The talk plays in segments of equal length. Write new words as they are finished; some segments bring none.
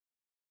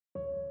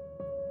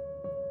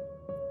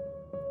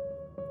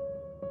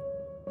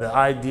The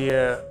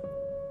idea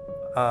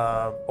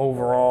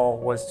overall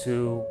was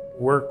to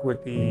work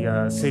with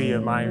the city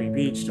of Miami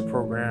Beach to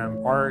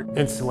program art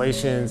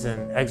installations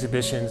and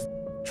exhibitions,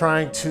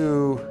 trying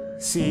to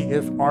see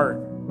if art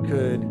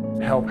could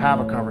help have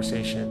a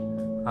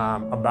conversation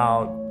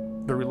about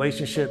the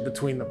relationship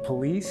between the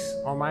police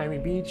on Miami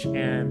Beach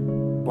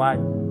and Black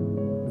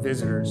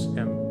visitors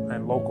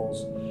and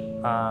locals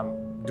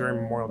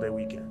during Memorial Day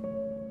weekend.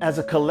 As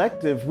a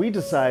collective, we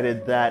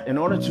decided that in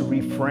order to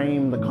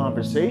reframe the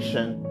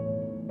conversation,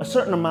 a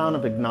certain amount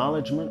of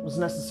acknowledgement was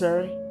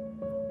necessary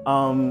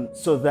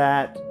so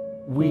that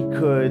we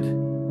could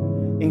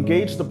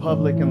engage the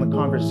public in the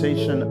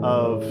conversation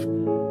of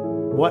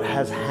what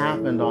has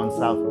happened on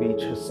South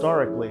Beach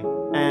historically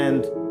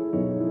and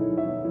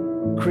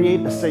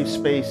create a safe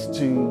space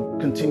to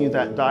continue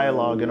that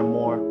dialogue in a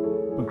more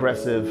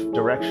progressive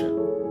direction.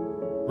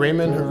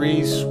 Raymond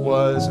Harris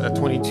was a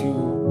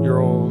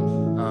 22-year-old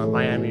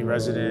Miami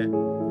resident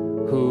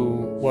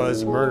who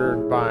was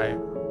murdered by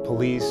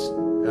police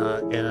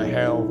in a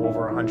hail of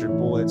over 100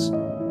 bullets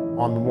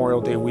on Memorial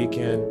Day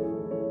weekend.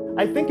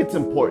 I think it's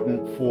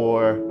important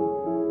for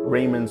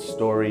Raymond's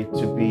story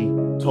to be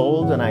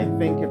told, and I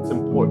think it's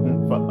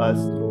important for us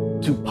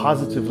to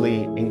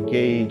positively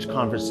engage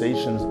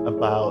conversations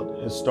about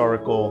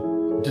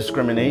historical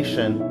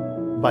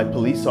discrimination by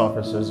police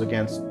officers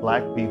against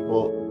Black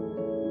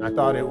people. I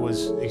thought it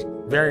was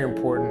very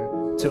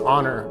important to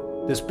honor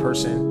this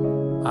person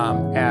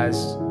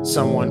as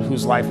someone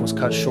whose life was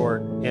cut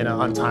short in an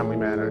untimely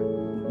manner.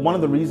 One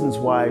of the reasons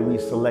why we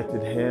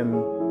selected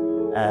him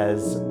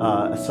as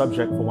a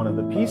subject for one of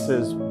the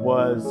pieces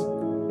was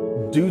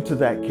due to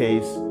that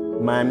case,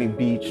 Miami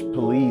Beach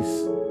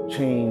police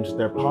changed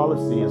their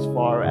policy as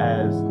far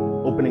as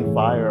opening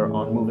fire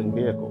on moving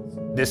vehicles.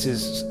 This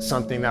is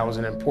something that was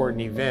an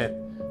important event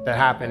that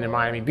happened in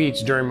Miami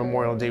Beach during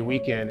Memorial Day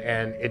weekend,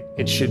 and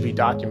it should be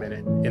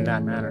documented in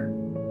that manner.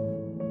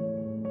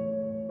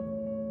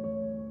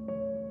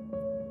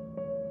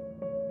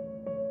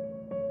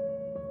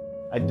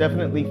 I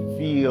definitely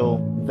feel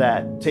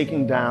that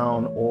taking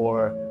down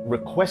or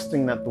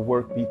requesting that the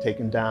work be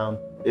taken down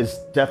is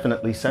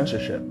definitely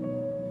censorship.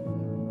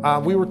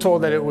 We were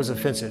told that it was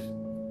offensive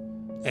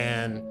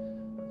and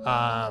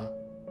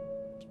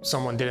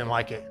someone didn't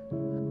like it.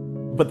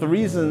 But the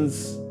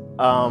reasons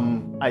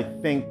I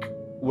think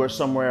were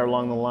somewhere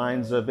along the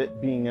lines of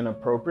it being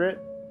inappropriate,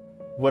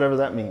 whatever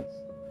that means.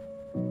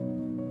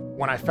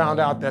 When I found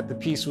out that the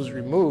piece was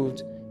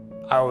removed,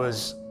 I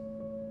was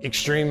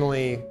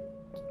extremely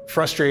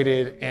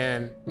frustrated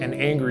and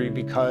angry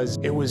because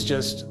it was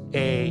just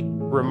a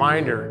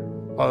reminder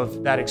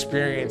of that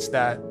experience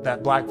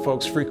that Black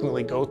folks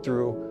frequently go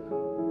through,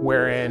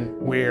 wherein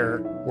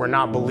we're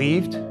not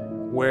believed,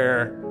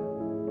 where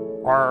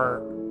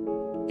our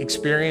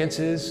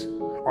experiences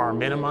are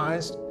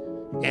minimized,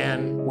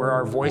 and where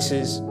our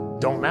voices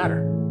don't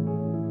matter.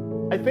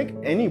 I think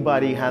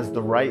anybody has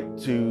the right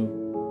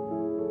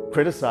to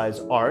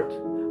criticize art.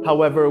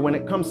 However, when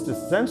it comes to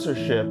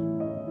censorship,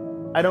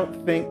 I don't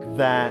think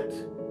that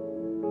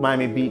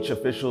Miami Beach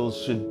officials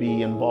should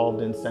be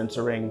involved in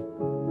censoring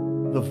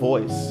the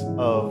voice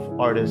of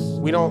artists.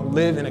 We don't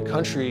live in a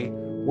country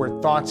where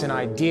thoughts and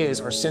ideas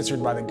are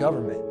censored by the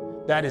government.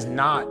 That is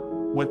not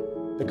what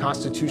the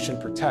Constitution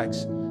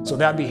protects. So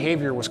that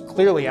behavior was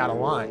clearly out of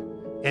line,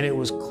 and it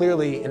was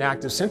clearly an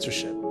act of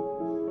censorship.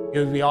 It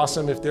would be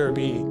awesome if there would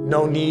be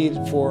no need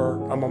for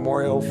a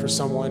memorial for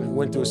someone who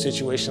went through a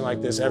situation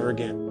like this ever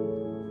again.